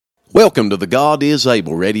Welcome to the God is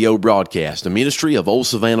Able radio broadcast, a ministry of Old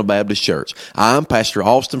Savannah Baptist Church. I'm Pastor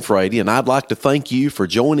Austin Frady, and I'd like to thank you for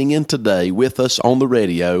joining in today with us on the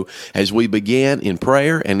radio as we begin in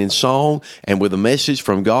prayer and in song and with a message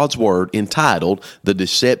from God's Word entitled, The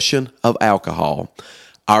Deception of Alcohol.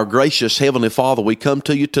 Our gracious Heavenly Father, we come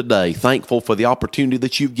to you today thankful for the opportunity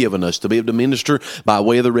that you've given us to be able to minister by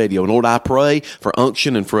way of the radio. And Lord, I pray for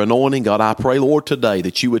unction and for anointing. God, I pray, Lord, today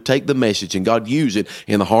that you would take the message and God, use it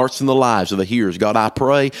in the hearts and the lives of the hearers. God, I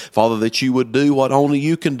pray, Father, that you would do what only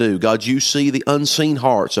you can do. God, you see the unseen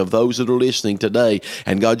hearts of those that are listening today.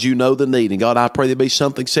 And God, you know the need. And God, I pray there be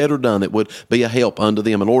something said or done that would be a help unto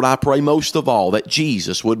them. And Lord, I pray most of all that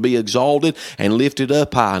Jesus would be exalted and lifted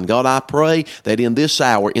up high. And God, I pray that in this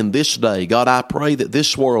hour, in this day, God, I pray that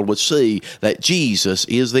this world would see that Jesus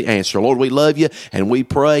is the answer. Lord, we love you and we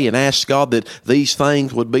pray and ask, God, that these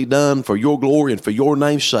things would be done for your glory and for your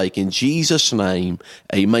name's sake. In Jesus' name,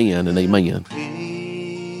 amen and amen.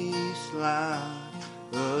 Peace like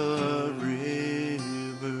a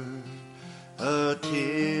river, attendeth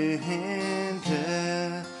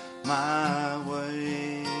my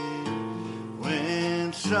way.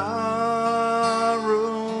 When sorrows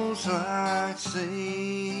like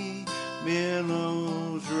sea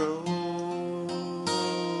billows roll,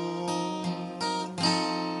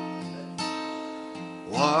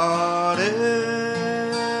 whatever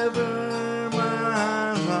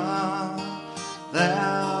my lot,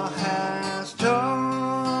 thou hast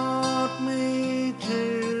taught me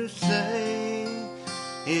to say,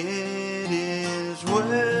 it is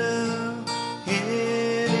well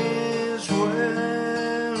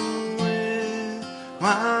with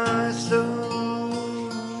my soul.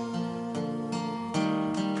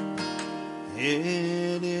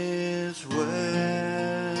 It is well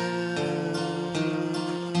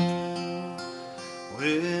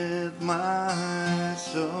with my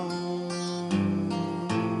soul.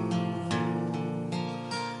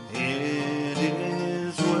 It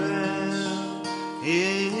is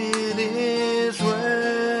well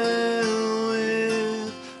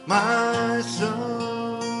with my soul.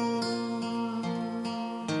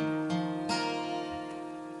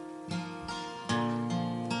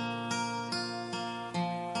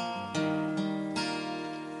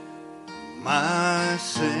 My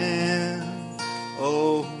sin,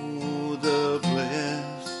 oh, the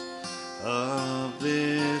bliss of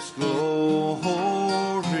this glorious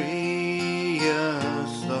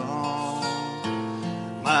thought.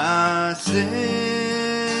 My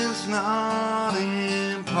sin's not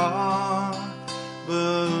in part,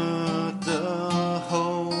 but the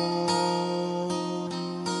whole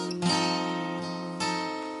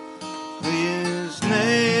is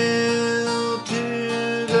nailed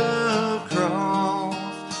to the cross,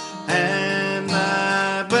 and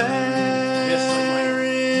I bear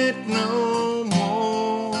it no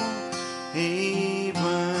more.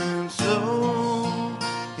 Even so,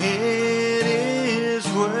 it is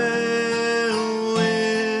well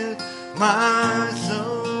with my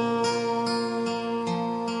soul.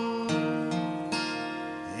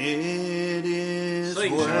 It is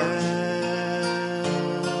Sing, well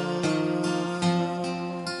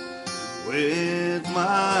with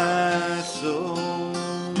my soul.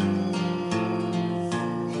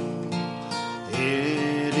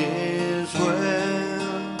 It is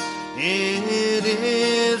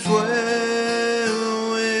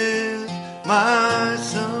well with my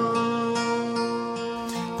soul.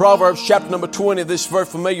 Proverbs chapter number 20, this very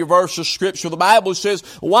familiar verse of Scripture. The Bible says,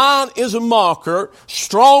 wine is a mocker,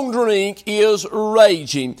 strong drink is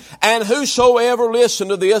raging, and whosoever listen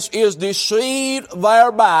to this is deceived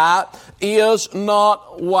thereby is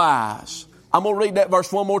not wise. I'm going to read that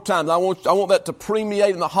verse one more time. I want that to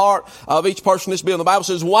permeate in the heart of each person in this building. The Bible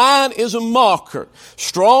says, wine is a mocker,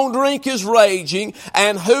 strong drink is raging,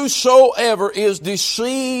 and whosoever is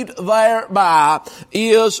deceived thereby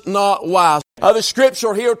is not wise. The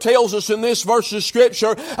Scripture here tells us in this verse of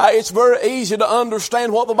Scripture, it's very easy to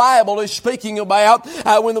understand what the Bible is speaking about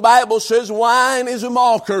when the Bible says wine is a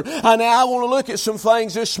mocker. Now I want to look at some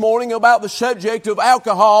things this morning about the subject of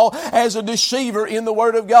alcohol as a deceiver in the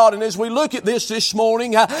Word of God. And as we look at this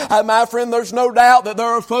morning, my friend, there's no doubt that there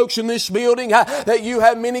are folks in this building that you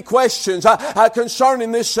have many questions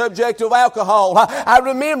concerning this subject of alcohol. I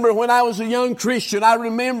remember when I was a young Christian, I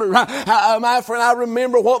remember, my friend, I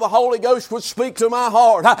remember what the Holy Ghost would speak to my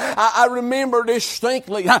heart. I remember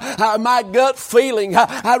distinctly my gut feeling.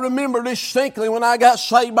 I remember distinctly when I got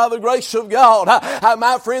saved by the grace of God.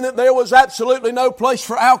 My friend, that there was absolutely no place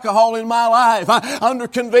for alcohol in my life. Under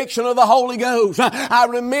conviction of the Holy Ghost, I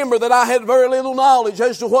remember that I had very little knowledge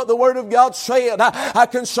as to what the Word of God said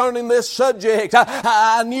concerning this subject.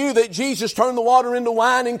 I knew that Jesus turned the water into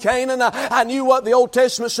wine in Canaan. I knew what the Old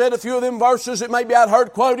Testament said, a few of them verses that maybe I'd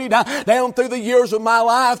heard quoted down through the years of my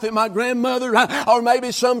life, that my grandmother or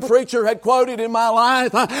maybe some preacher had quoted in my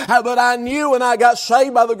life. But I knew when I got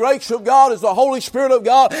saved by the grace of God, as the Holy Spirit of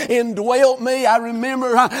God indwelt me, I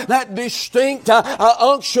remember that distinct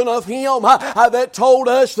unction of Him that told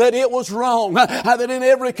us that it was wrong, that in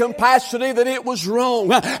every capacity that it was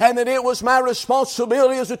wrong, and that it was my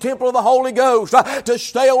responsibility as a temple of the Holy Ghost to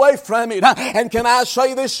stay away from it. And can I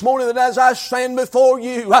say this morning that as I stand before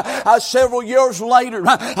you several years later,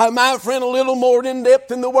 my friend, a little more in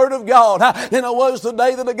depth in the Word of God than I was the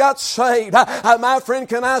day that I got saved. My friend,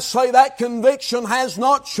 can I say that conviction has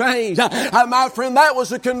not changed? My friend, that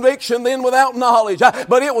was a conviction then without knowledge,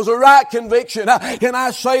 but it was a right conviction. Can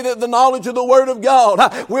I say that the knowledge of the Word of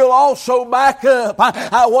God will also back up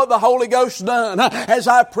what the Holy Ghost done? As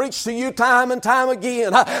I preach to you time and time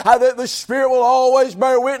again, that the Spirit will always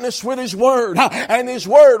bear witness with His Word, and His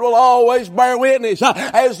Word will always bear witness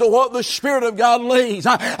as to what the Spirit of God leads.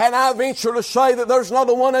 And I venture to say that there's not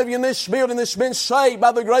a one of you in this building that's been saved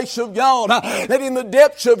by the grace of God, that in the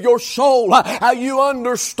depths of your soul you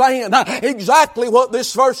understand exactly what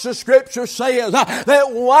this verse of Scripture says,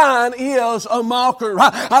 that wine is a mocker.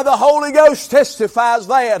 The Holy Ghost testifies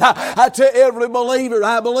that to every believer.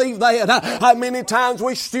 I believe that many times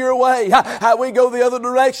we steer away, we go the other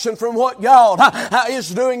direction from what God is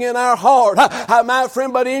doing in our heart. My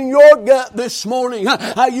friend, but in your gut this morning,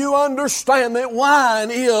 you understand that wine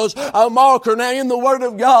is a marker. Now in the Word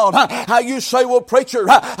of God, you say, well, preacher,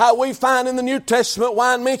 we find in the New Testament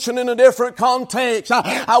wine mentioned in a different context.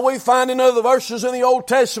 We find in other verses in the Old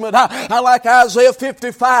Testament, like Isaiah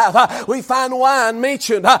 55, we find wine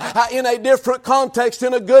mentioned in a different context,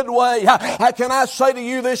 in a good way. Can I say to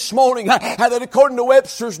you this morning that according to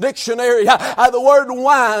Webster's dictionary, the word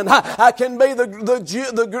wine can be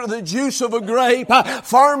the juice of a grape,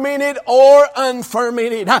 fermented or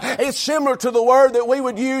unfermented. It's similar to the word that we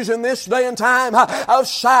would use in this day and time of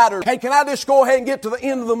cider. Hey, can I just go ahead and get to the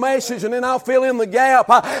end of the message and then I'll fill in the gap?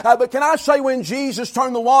 But can I say when Jesus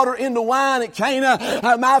turned the water into wine at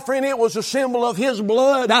Cana, my friend, it was a symbol of His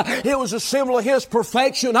blood. It was a symbol of His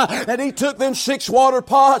perfection. And He took them 6 water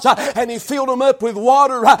pots and He filled them up with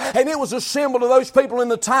water. And it was a symbol of those people in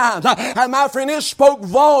the times. And my friend, it spoke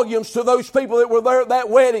volumes to those people that were there at that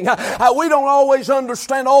wedding. We don't always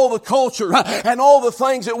understand all the culture and all the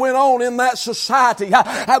things that went on in that society.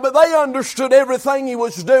 But they understood everything He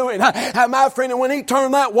was doing. My friend, and when He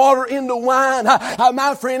turned that water into wine,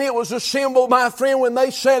 my friend, it was a symbol, my friend, when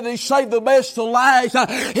they said He saved the best to last,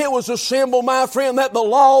 it was a symbol, my friend, that the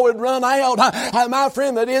law had run out. My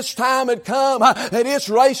friend, that its time had come, that its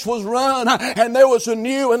race was run, and there was a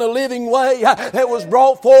new and a living way that was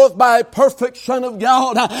brought forth by a perfect Son of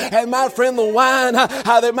God. And my friend, the wine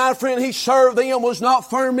that my friend He served them was not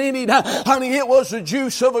fermented. Honey, it was the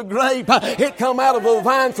juice of a grape. It come out of a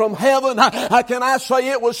vine from heaven. Can I say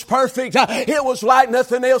it was perfect? It was like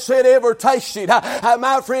nothing else had ever tasted.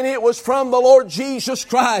 My friend, it was from the Lord Jesus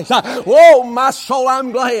Christ. Oh, my soul,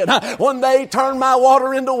 I'm glad. One day He turned my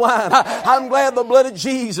water into wine. I'm glad the blood of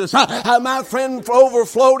Jesus, my friend,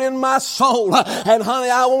 overflowed in my soul. And honey,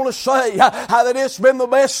 I want to say that it's been the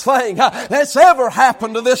best thing that's ever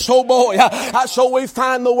happened to this old boy. So we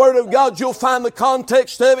find the Word of God. You'll find the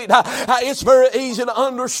context of it. It's very easy to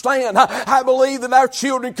understand. I believe that our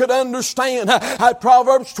children could understand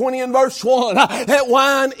Proverbs 20 and verse 1, that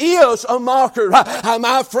wine is a marker.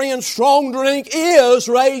 My friend, strong drink is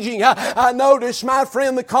raging. I notice, my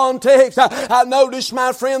friend, the context. I notice,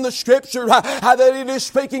 my friend, the Scripture that it is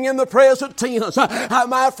speaking in the present tense.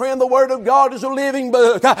 My friend, the Word of God is a living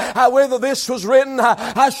book. Whether this was written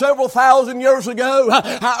several thousand years ago,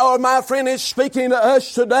 or my friend is speaking to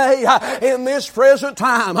us today in this present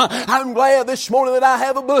time. I'm glad this morning that I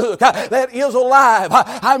have a book that is alive.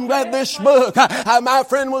 I'm glad this book, my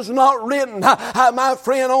friend, was not written, my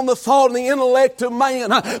friend, on the thought and the intellect of man,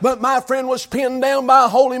 but my friend was penned down by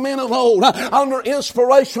holy men of old under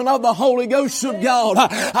inspiration of the Holy Ghost of God.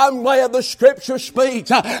 I'm glad the Scripture speaks,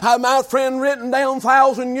 my friend, written down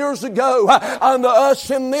 1,000 years ago unto us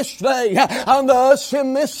in this day, unto us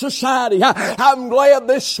in this society. I'm glad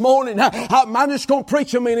this morning. I'm just going to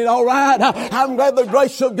preach a minute, all right? I'm glad the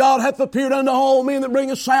grace of God hath appeared unto all men that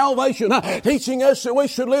bring us salvation, teaching us that we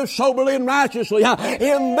should live soberly and righteously in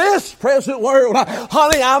in this present world.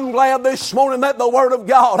 Honey, I'm glad this morning that the Word of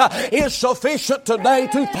God is sufficient today.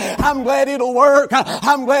 I'm glad it'll work.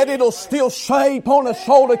 I'm glad it'll still save upon a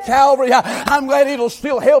soul to Calvary. I'm glad it'll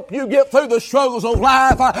still help you get through the struggles of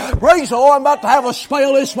life. Praise the Lord, I'm about to have a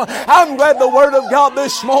spell this morning. I'm glad the Word of God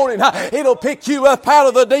this morning, it'll pick you up out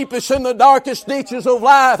of the deepest and the darkest ditches of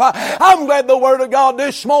life. I'm glad the Word of God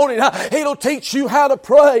this morning, it'll teach you how to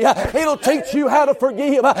pray. It'll teach you how to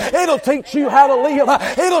forgive. It'll teach you how to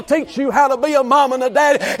live. It'll teach you how to be a mom and a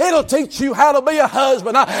daddy. It'll teach you how to be a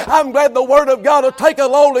husband. I'm glad the Word of God will take a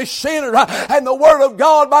lowly sinner and the Word of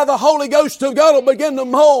God by the Holy Ghost of God will begin to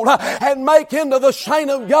mold and make into the saint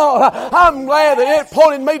of God. I'm glad that it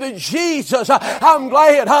pointed me to Jesus. I'm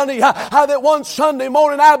glad, honey, that one Sunday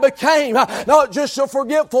morning I became not just a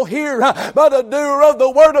forgetful hearer, but a doer of the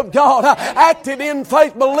Word of God. Acted in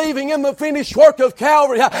faith, believing in the finished work of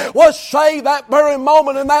Calvary. Was saved that very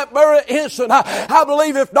moment and that very instant. I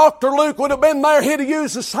believe if Dr. Luke would have been there, he'd have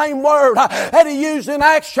used the same word that he used in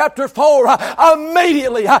Acts chapter 4.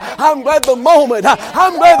 Immediately, I'm glad the moment,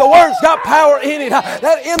 I'm glad the Word's got power in it,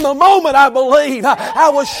 that in the moment I believe, I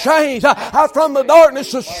was changed from the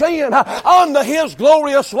darkness of sin unto His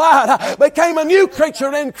glorious light. Became a new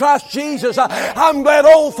creature in Christ Jesus. I'm glad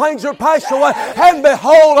old things are passed away, and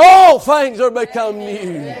behold, all things are become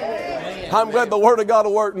new. I'm glad the Word of God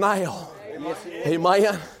will work now.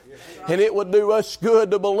 Amen. And it would do us good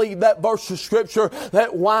to believe that verse of Scripture,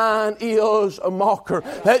 that wine is a mocker,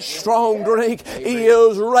 that strong drink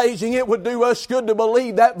is raging. It would do us good to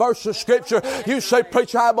believe that verse of Scripture. You say,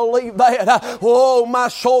 preacher, I believe that. Oh, my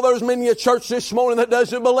soul, there's many a church this morning that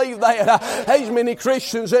doesn't believe that. There's many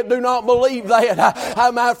Christians that do not believe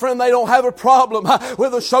that. My friend, they don't have a problem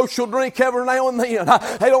with a social drink every now and then.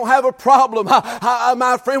 They don't have a problem,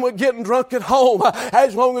 my friend, with getting drunk at home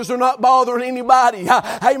as long as they're not bothering anybody.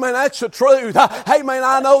 Amen. That's the truth. Amen.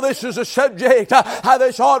 I know this is a subject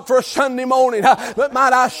that's hard for a Sunday morning, but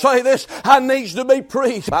might I say this, needs to be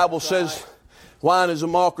preached. The Bible says, wine is a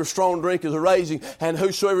mocker, strong drink is a raging, and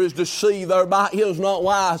whosoever is deceived thereby is not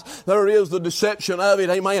wise. There is the deception of it.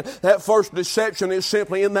 Amen. That first deception is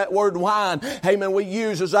simply in that word wine. Amen. We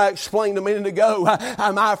use, as I explained a minute ago,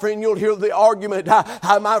 my friend, you'll hear the argument,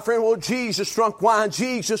 my friend, well, Jesus drunk wine,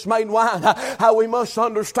 Jesus made wine. How we must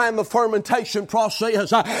understand the fermentation process,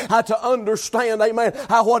 to understand, amen,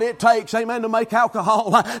 what it takes, amen, to make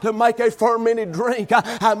alcohol, to make a fermented drink.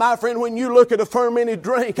 My friend, when you look at a fermented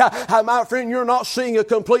drink, my friend, you're not seeing a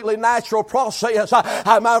completely natural process.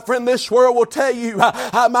 My friend, this world will tell you,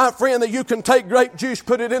 my friend, that you can take grape juice,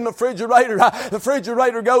 put it in the refrigerator. The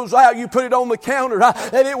refrigerator goes out, you put it on the counter,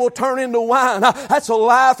 and it will turn into wine. That's a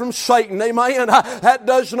lie from Satan. Amen. That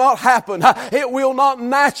does not happen. It will not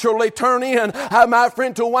naturally turn in, my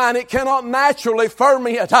friend, to wine. It cannot naturally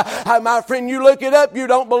ferment. My friend, you look it up, you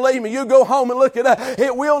don't believe me. You go home and look it up.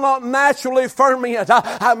 It will not naturally ferment.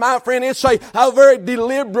 My friend, it's a very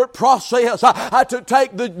deliberate process to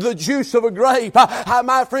take the juice of a grape,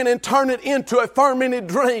 my friend, and turn it into a fermented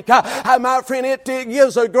drink. My friend, it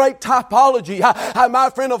gives a great typology, my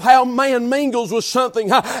friend, of how man mingles with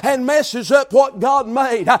something and messes up what God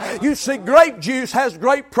made. You see, grape juice has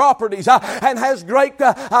great properties and has great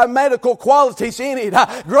medical qualities in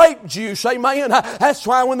it. Grape juice, amen. That's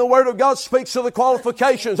why when the Word of God speaks of the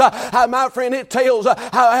qualifications, my friend, it tells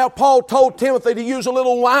how Paul told Timothy to use a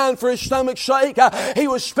little wine for his stomach's sake. He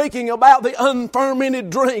was speaking about the unfermented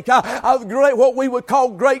drink of what we would call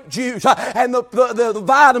grape juice, and the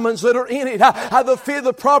vitamins that are in it,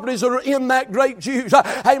 the properties that are in that grape juice.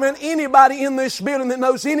 Amen. Anybody in this building that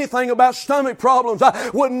knows anything about stomach problems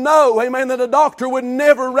would know, amen, that a doctor would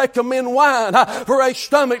never recommend wine for a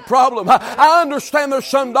stomach problem. I understand there's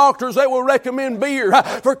some doctors that will recommend beer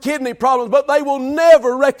for kidney problems, but they will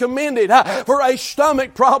never recommend it for a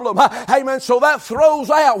stomach problem. Amen. So that throws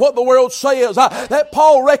out what the world says, that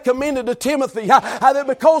Paul recommended to Timothy, that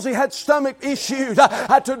because he had stomach issues,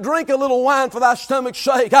 to drink a little wine for thy stomach's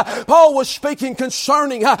sake. Paul was speaking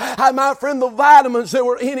concerning, my friend, the vitamins that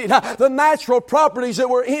were in it, the natural properties that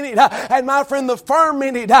were in it, and my friend, the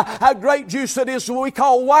fermented grape juice that is what we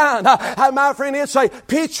call wine. My friend, it's a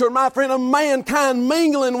picture, my friend, of mankind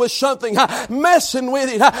mingling with something, messing with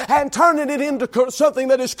it, and turning it into something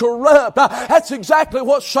that is corrupt. That's exactly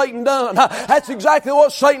what Satan done. That's exactly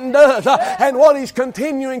what Satan does, and what he's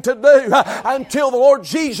continuing to do. until the Lord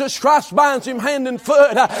Jesus Christ binds him hand and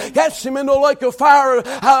foot, gets him into a lake of fire,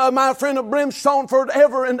 my friend, of brimstone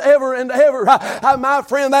forever and ever and ever. My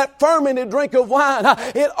friend, that fermented drink of wine,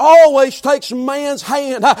 it always takes man's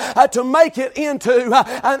hand to make it into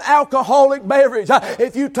an alcoholic beverage.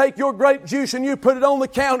 If you take your grape juice and you put it on the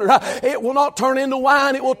counter, it will not turn into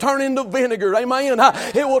wine, it will turn into vinegar. Amen.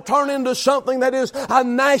 It will turn into something that is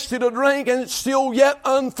nasty to drink and it's still yet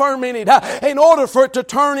unfermented. In order for it to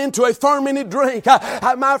turn into a fermented drink,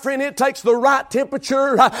 my friend, it takes the right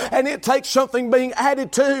temperature and it takes something being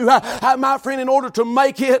added to, my friend, in order to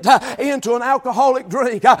make it into an alcoholic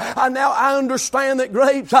drink. Now I understand that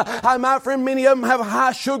grapes, my friend, many of them have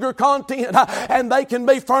high sugar content and they can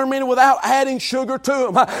be fermented without adding sugar to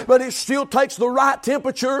them, but it still takes the right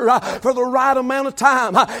temperature for the right amount of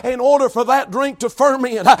time in order for that drink to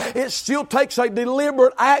ferment. It still takes a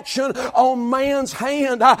deliberate action on man's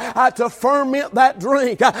hand to ferment that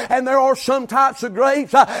drink. And there are some types of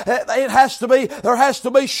grapes, there has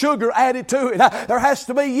to be sugar added to it. There has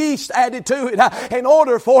to be yeast added to it in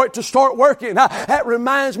order for it to start working. That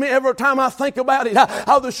reminds me every time I think about it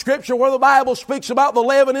of the scripture where the Bible speaks about the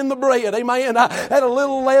leaven in the bread. Amen. That a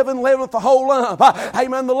little leaven leaveneth the whole lump.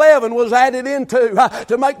 Amen. The leaven was added into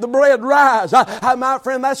to make the bread rise. My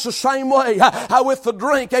friend, that's the same way with the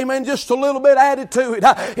drink. Amen. Just a little bit added to it.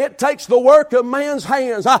 It takes the work of man's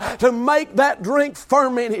hands to make that drink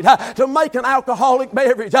fermented, to make an alcoholic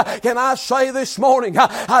beverage. Can I say this morning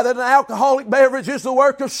that an alcoholic beverage is the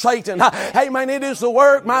work of Satan? Amen. It is the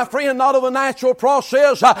work, my friend, not of a natural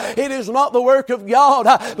process. It is not the work of God,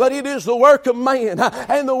 but it is the work of man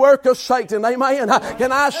and the work of Satan. Amen.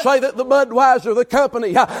 Can I say that the Budweiser, the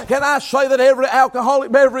company, can I say that every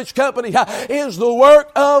alcoholic beverage company is the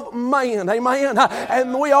work of man? Amen.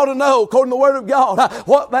 And we ought to know, according to the Word of God,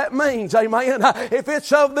 what that means. Amen. If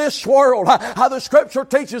it's of this world, the Scripture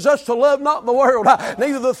teaches us to love not the world,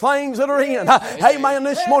 neither the things that are in. Amen.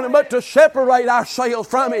 This morning, but to separate ourselves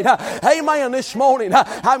from it. Amen. This morning,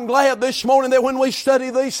 I'm glad this morning that when we study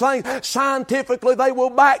these things scientifically, they will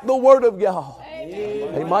back the Word of God.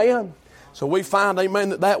 Amen. So we find,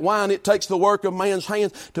 amen, that wine, it takes the work of man's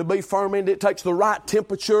hands to be fermented. It takes the right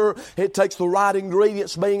temperature. It takes the right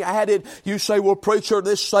ingredients being added. You say, well, preacher,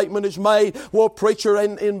 this statement is made. Well, preacher,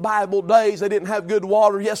 in Bible days, they didn't have good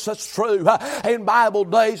water. Yes, that's true. In Bible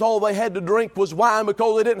days, all they had to drink was wine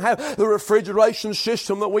because they didn't have the refrigeration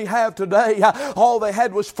system that we have today. All they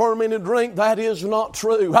had was fermented drink. That is not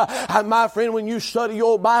true. And my friend, when you study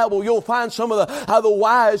your Bible, you'll find some of the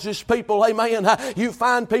wisest people, amen. You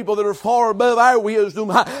find people that are far above our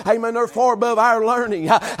wisdom. Amen. They're far above our learning.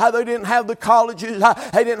 They didn't have the colleges.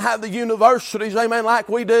 They didn't have the universities. Amen. Like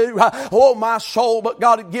we do. Oh, my soul, but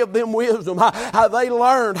God had given them wisdom. They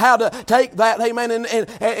learned how to take that. Amen.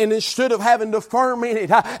 And instead of having to ferment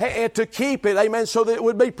it and to keep it. Amen. So that it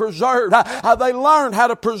would be preserved. They learned how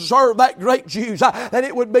to preserve that grape juice. That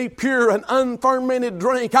it would be pure and unfermented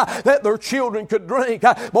drink. That their children could drink.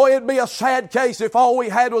 Boy, it'd be a sad case if all we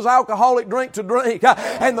had was alcoholic drink to drink.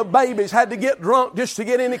 And the babies had to get drunk just to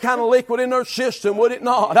get any kind of liquid in their system, would it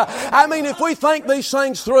not? I mean, if we think these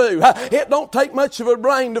things through, it don't take much of a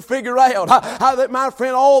brain to figure out that, my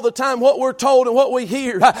friend, all the time what we're told and what we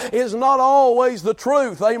hear is not always the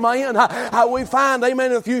truth. Amen. We find,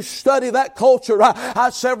 amen, if you study that culture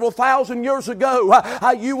several thousand years ago,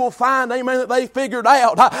 you will find, amen, that they figured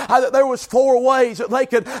out that there was 4 ways that they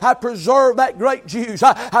could preserve that grape juice.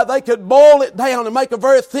 They could boil it down and make a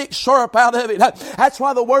very thick syrup out of it. That's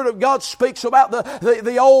why the Word of God speaks about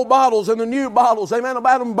the old bottles and the new bottles. Amen.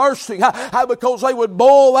 About them bursting. Because they would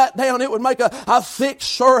boil that down. It would make a thick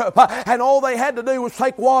syrup. And all they had to do was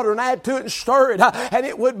take water and add to it and stir it. And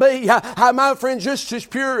it would be, my friend, just as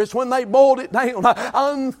pure as when they boiled it down.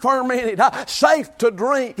 Unfermented. Safe to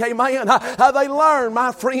drink. Amen. They learned,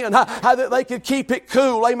 my friend, that they could keep it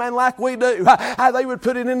cool. Amen. Like we do. They would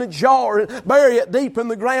put it in a jar and bury it deep in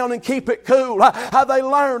the ground and keep it cool. They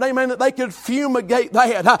learned, amen, that they could fumigate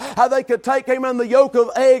that. They could take, amen, the yolk of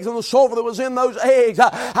eggs and the sulfur that was in those eggs.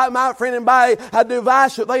 My friend, and by a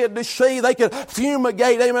device that they had to see, they could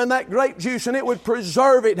fumigate, amen, that grape juice and it would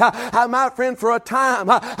preserve it, my friend, for a time.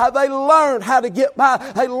 They learned how to get by.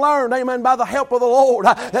 They learned, amen, by the help of the Lord,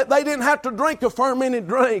 that they didn't have to drink a fermented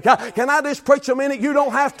drink. Can I just preach a minute? You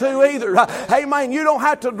don't have to either. Amen. You don't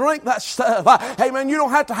have to drink that stuff. Amen. You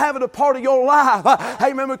don't have to have it a part of your life.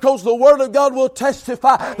 Amen. Because the Word of God will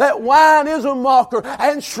testify that wine is a mocker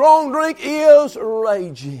and strong drink is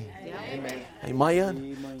raging.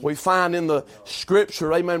 Amen. We find in the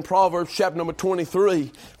Scripture, amen, Proverbs chapter number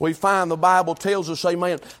 23, we find the Bible tells us,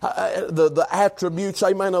 amen, the attributes,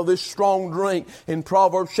 amen, of this strong drink. In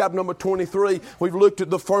Proverbs chapter number 23, we've looked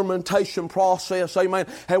at the fermentation process, amen,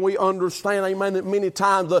 and we understand, amen, that many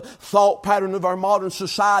times the thought pattern of our modern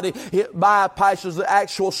society, it bypasses the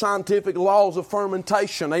actual scientific laws of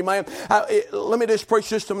fermentation, amen. Let me just preach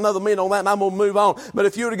just another minute on that and I'm going to move on. But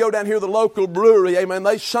if you were to go down here to the local brewery, amen,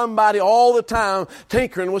 there's somebody all the time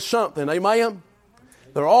tinkering with something, amen.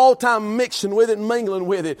 They're all the time mixing with it and mingling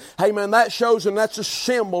with it. Amen. That shows, and that's a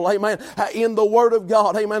symbol, amen, in the Word of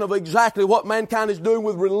God, amen, of exactly what mankind is doing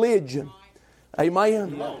with religion.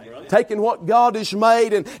 Amen. Taking what God has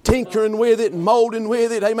made and tinkering with it and molding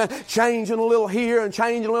with it. Amen. Changing a little here and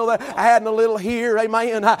changing a little there. Adding a little here.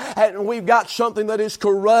 Amen. And we've got something that is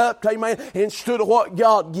corrupt. Amen. Instead of what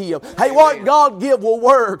God give. Hey, what God give will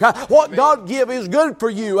work. What God give is good for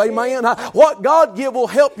you. Amen. What God give will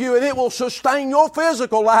help you and it will sustain your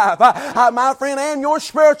physical life, my friend, and your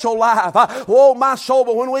spiritual life. Oh, my soul.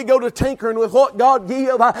 But when we go to tinkering with what God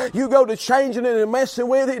give, you go to changing it and messing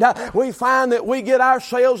with it, we find that we get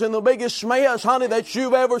ourselves in the biggest mess, honey, that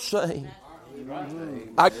you've ever seen.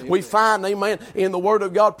 We find, amen, in the Word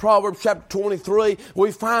of God, Proverbs chapter 23,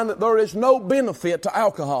 we find that there is no benefit to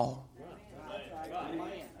alcohol.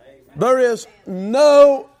 There is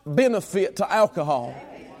no benefit to alcohol.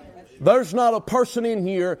 There's not a person in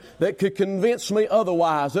here that could convince me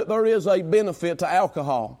otherwise that there is a benefit to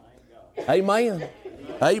alcohol. Amen.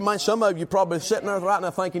 Amen. Some of you probably sitting there right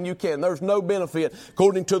now thinking you can. There's no benefit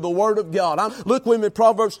according to the Word of God. Look with me,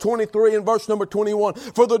 Proverbs 23 and verse number 21.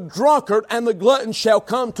 For the drunkard and the glutton shall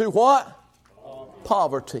come to what?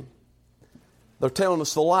 Poverty. They're telling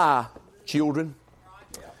us the lie, children,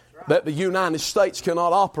 that the United States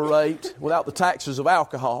cannot operate without the taxes of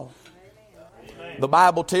alcohol. The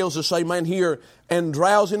Bible tells us, amen, here, and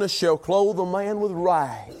drowsiness shall clothe a man with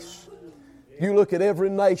rags. You look at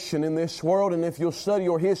every nation in this world, and if you'll study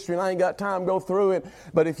your history, and I ain't got time to go through it,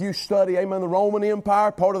 but if you study, amen, the Roman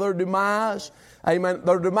Empire, part of their demise, amen,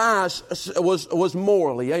 their demise was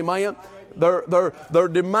morally, amen. Their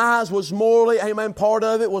demise was morally, amen. Part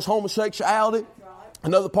of it was homosexuality.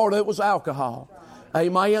 Another part of it was alcohol.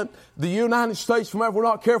 Amen. The United States, if we're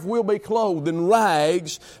not careful, we'll be clothed in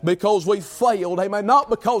rags because we failed. Amen. Not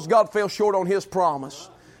because God fell short on His promise.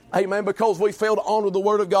 Amen. Because we failed to honor the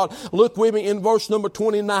Word of God. Look with me in verse number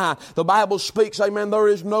 29. The Bible speaks, amen, there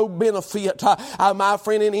is no benefit, my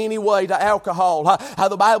friend, in any way to alcohol.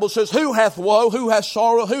 The Bible says, who hath woe, who hath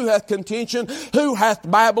sorrow, who hath contention, who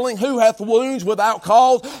hath babbling, who hath wounds without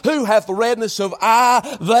cause, who hath redness of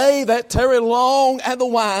eye, they that tarry long at the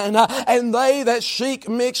wine, and they that seek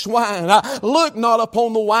mixed wine. Look not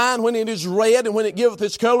upon the wine when it is red, and when it giveth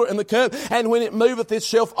its color in the cup, and when it moveth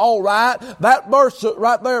itself all right. That verse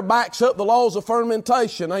right there backs up the laws of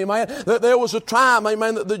fermentation, amen. That there was a time,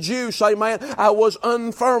 amen, that the juice, amen, was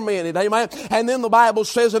unfermented, amen. And then the Bible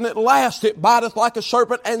says, and at last it biteth like a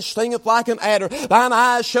serpent and stingeth like an adder. Thine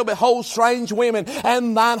eyes shall behold strange women,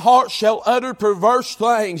 and thine heart shall utter perverse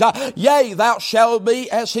things. Yea, thou shalt be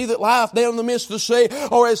as he that lieth down in the midst of the sea,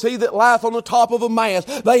 or as he that lieth on the top of a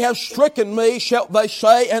mast. They have stricken me, shall they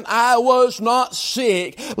say, and I was not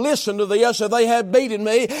sick. Listen to this, they have beaten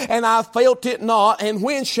me, and I felt it not. And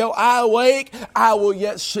when shall I awake? I will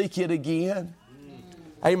yet seek it again.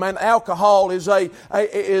 Amen. Alcohol is a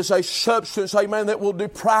substance, amen, that will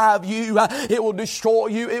deprive you. It will destroy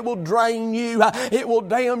you. It will drain you. It will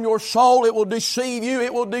damn your soul. It will deceive you.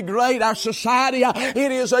 It will degrade our society.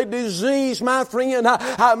 It is a disease, my friend,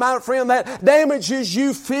 that damages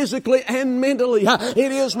you physically and mentally.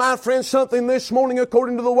 It is, my friend, something this morning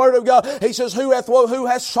according to the Word of God. He says, who hath woe, who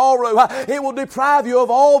hath sorrow? It will deprive you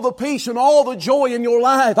of all the peace and all the joy in your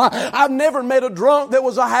life. I've never met a drunk that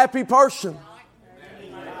was a happy person.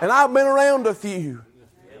 And I've been around a few.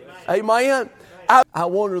 Amen. I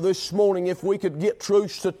wonder this morning if we could get true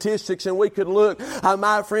statistics and we could look,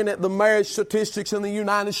 my friend, at the marriage statistics in the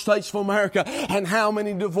United States of America and how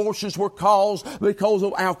many divorces were caused because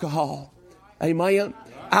of alcohol. Amen.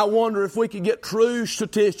 I wonder if we could get true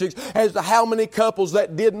statistics as to how many couples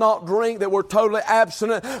that did not drink, that were totally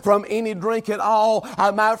abstinent from any drink at all.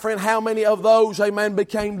 My friend, how many of those, amen,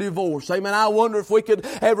 became divorced? Amen. I wonder if we could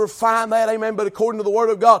ever find that, amen. But according to the Word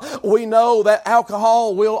of God, we know that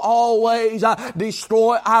alcohol will always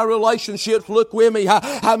destroy our relationships. Look with me,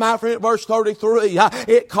 my friend, verse 33.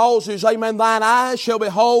 It causes, amen, thine eyes shall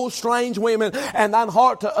behold strange women, and thine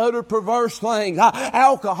heart to utter perverse things.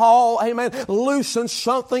 Alcohol, amen, loosens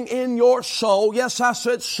something something in your soul. Yes, I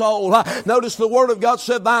said soul. Notice the Word of God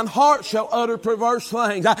said, thine heart shall utter perverse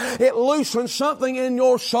things. It loosens something in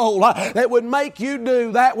your soul that would make you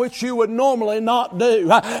do that which you would normally not do.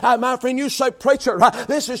 My friend, you say, preacher,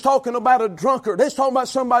 this is talking about a drunkard. This is talking about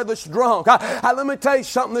somebody that's drunk. Let me tell you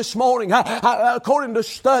something this morning. According to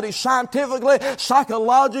studies, scientifically,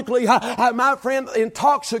 psychologically, my friend,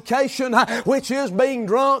 intoxication, which is being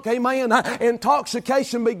drunk, amen,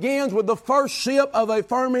 intoxication begins with the first sip of a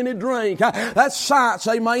fermented drink. That's science,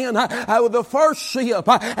 amen, with the first sip.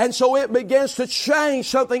 And so it begins to change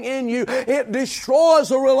something in you. It destroys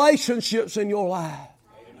the relationships in your life.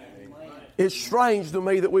 It's strange to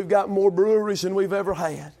me that we've got more breweries than we've ever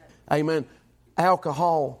had. Amen.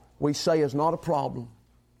 Alcohol, we say, is not a problem.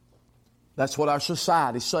 That's what our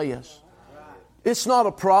society says. It's not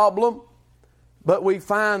a problem, but we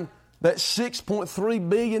find that 6.3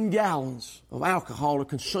 billion gallons of alcohol are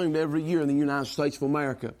consumed every year in the United States of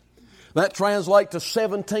America. That translates to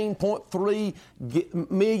 17.3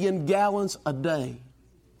 million gallons a day.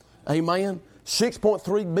 Amen.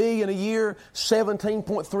 6.3 billion a year,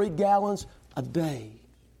 17.3 gallons a day.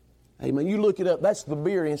 Amen. You look it up. That's the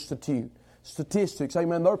Beer Institute statistics.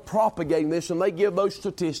 Amen. They're propagating this and they give those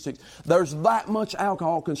statistics. There's that much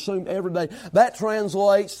alcohol consumed every day. That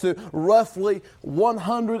translates to roughly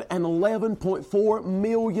 $111.4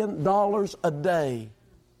 million a day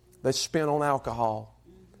that's spent on alcohol.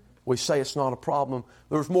 We say it's not a problem.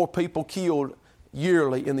 There's more people killed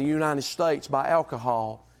yearly in the United States by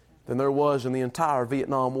alcohol than there was in the entire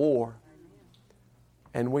Vietnam War.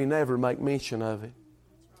 And we never make mention of it.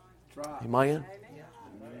 Amen?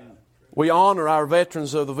 We honor our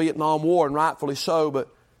veterans of the Vietnam War, and rightfully so,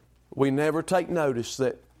 but we never take notice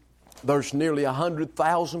that there's nearly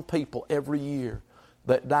 100,000 people every year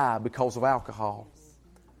that die because of alcohol.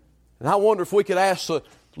 And I wonder if we could ask the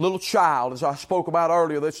little child, as I spoke about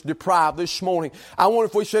earlier, that's deprived this morning, I wonder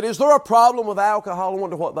if we said, is there a problem with alcohol? I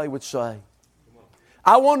wonder what they would say.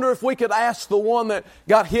 I wonder if we could ask the one that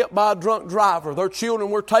got hit by a drunk driver. Their children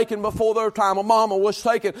were taken before their time. A mama was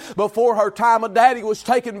taken before her time. A daddy was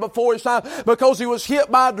taken before his time because he was hit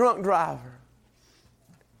by a drunk driver.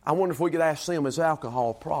 I wonder if we could ask them, is alcohol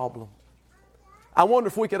a problem? I wonder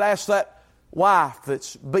if we could ask that wife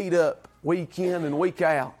that's beat up week in and week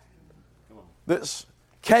out, that's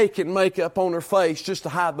cake and makeup on her face just to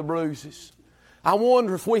hide the bruises. I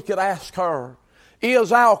wonder if we could ask her,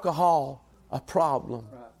 is alcohol a problem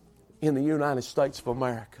in the United States of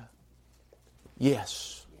America?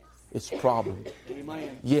 Yes, it's a problem.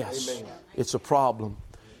 Yes, it's a problem.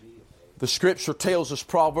 The Scripture tells us,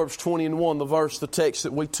 Proverbs 20:1, the verse, the text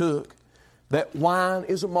that we took, that wine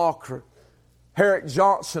is a mocker. Herrick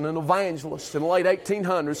Johnson, an evangelist in the late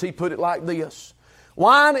 1800s, he put it like this: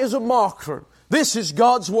 wine is a mocker. This is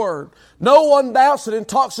God's Word. No one doubts that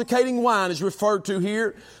intoxicating wine is referred to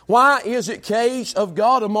here. Why is it, cage of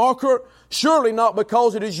God, a mocker? Surely not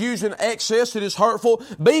because it is used in excess, it is hurtful.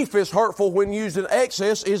 Beef is hurtful when used in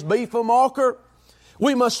excess. Is beef a mocker?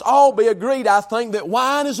 We must all be agreed, I think, that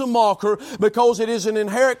wine is a mocker because it is an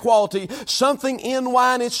inherent quality, something in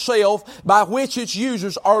wine itself by which its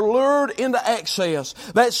users are lured into excess.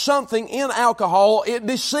 That something in alcohol, it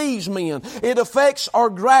deceives men. It affects are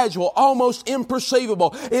gradual, almost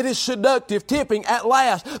imperceivable. It is seductive, tipping at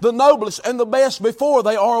last the noblest and the best before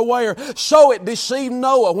they are aware. So it deceived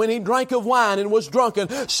Noah when he drank of wine and was drunken.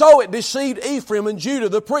 So it deceived Ephraim and Judah,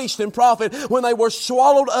 the priest and prophet, when they were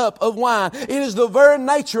swallowed up of wine. It is the very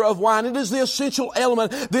nature of wine. It is the essential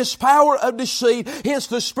element, this power of deceit, hence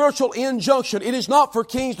the spiritual injunction. It is not for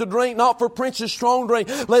kings to drink, not for princes strong drink,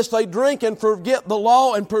 lest they drink and forget the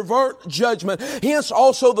law and pervert judgment. Hence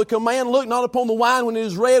also the command, look not upon the wine when it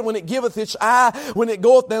is red, when it giveth its eye, when it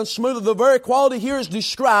goeth down smoother. The very quality here is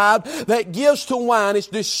described that gives to wine its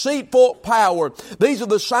deceitful power. These are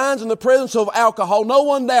the signs in the presence of alcohol. No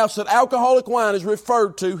one doubts that alcoholic wine is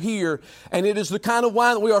referred to here, and it is the kind of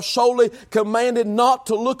wine that we are solely commanded not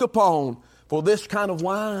to look upon, for this kind of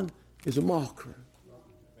wine is a mockery.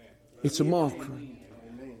 It's a mockery.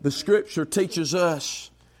 The Scripture teaches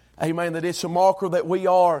us, amen, that it's a mockery that we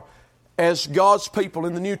are as God's people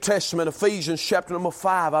in the New Testament. Ephesians chapter number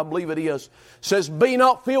 5, I believe it is, says, be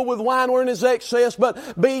not filled with wine wherein is excess,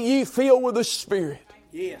 but be ye filled with the Spirit.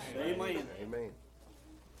 Yes, amen.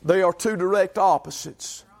 They are two direct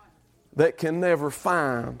opposites that can never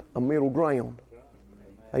find a middle ground.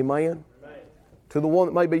 Amen. To the one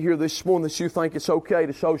that may be here this morning that you think it's okay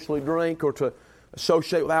to socially drink or to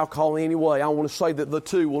associate with alcohol in any way, I want to say that the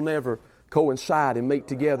two will never coincide and meet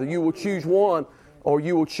together. You will choose one or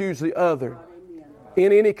you will choose the other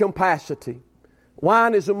in any capacity.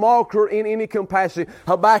 Wine is a marker in any capacity.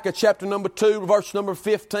 Habakkuk chapter number 2, verse number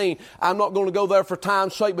 15. I'm not going to go there for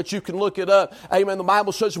time's sake, but you can look it up. Amen. The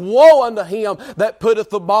Bible says, woe unto him that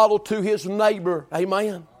putteth the bottle to his neighbor.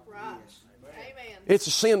 Amen. Right. Amen. It's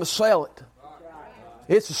a sin to sell it.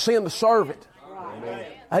 It's a sin to serve it.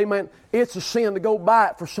 Amen. It's a sin to go buy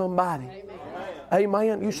it for somebody.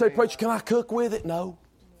 Amen. You say, preacher, can I cook with it? No.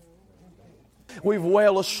 We've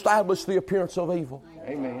well established the appearance of evil.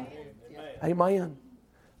 Amen. Amen.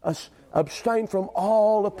 Abstain from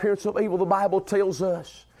all appearance of evil, the Bible tells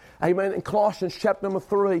us. Amen. In Colossians chapter number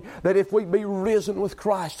 3, that if we be risen with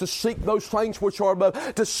Christ, to seek those things which are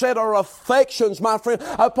above, to set our affections, my friend,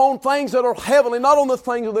 upon things that are heavenly, not on the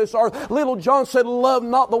things of this earth. Little John said, love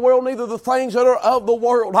not the world, neither the things that are of the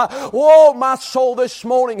world. Oh, my soul, this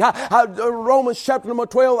morning, Romans chapter number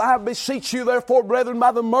 12, I beseech you, therefore, brethren,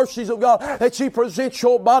 by the mercies of God, that ye present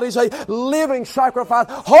your bodies a living sacrifice,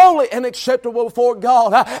 holy and acceptable before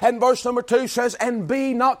God. And verse number 2 says, and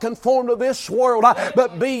be not conformed to this world,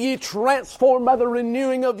 but be ye transformed by the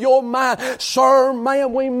renewing of your mind. Sir,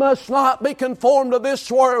 man, we must not be conformed to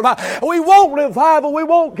this world. We want revival. We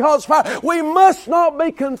want God's power. We must not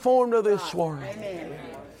be conformed to this world. Amen.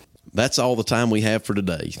 That's all the time we have for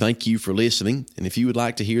today. Thank you for listening. And if you would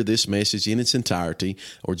like to hear this message in its entirety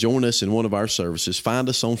or join us in one of our services, find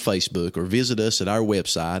us on Facebook or visit us at our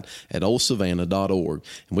website at oldsavannah.org.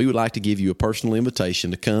 And we would like to give you a personal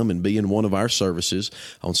invitation to come and be in one of our services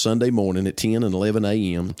on Sunday morning at 10 and 11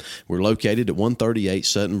 a.m. We're located at 138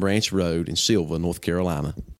 Sutton Branch Road in Sylva, North Carolina.